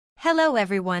Hello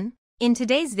everyone. In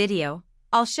today's video,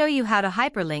 I'll show you how to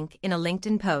hyperlink in a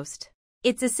LinkedIn post.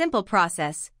 It's a simple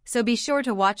process, so be sure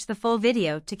to watch the full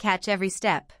video to catch every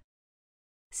step.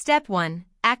 Step 1.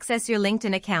 Access your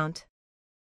LinkedIn account.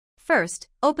 First,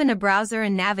 open a browser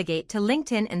and navigate to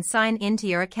LinkedIn and sign into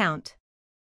your account.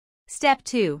 Step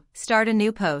 2. Start a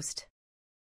new post.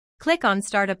 Click on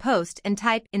Start a Post and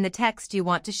type in the text you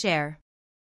want to share.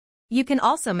 You can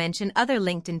also mention other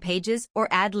LinkedIn pages or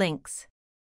add links.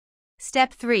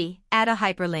 Step 3. Add a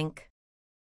hyperlink.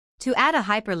 To add a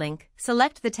hyperlink,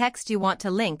 select the text you want to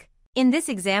link. In this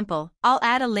example, I'll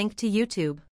add a link to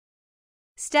YouTube.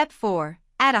 Step 4.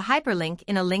 Add a hyperlink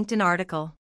in a LinkedIn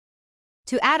article.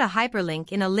 To add a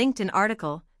hyperlink in a LinkedIn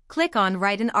article, click on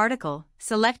Write an article,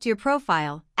 select your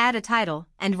profile, add a title,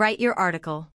 and write your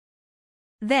article.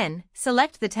 Then,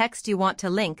 select the text you want to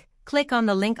link, click on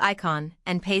the link icon,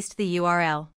 and paste the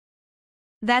URL.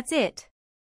 That's it.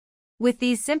 With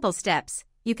these simple steps,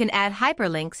 you can add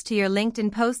hyperlinks to your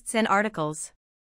LinkedIn posts and articles.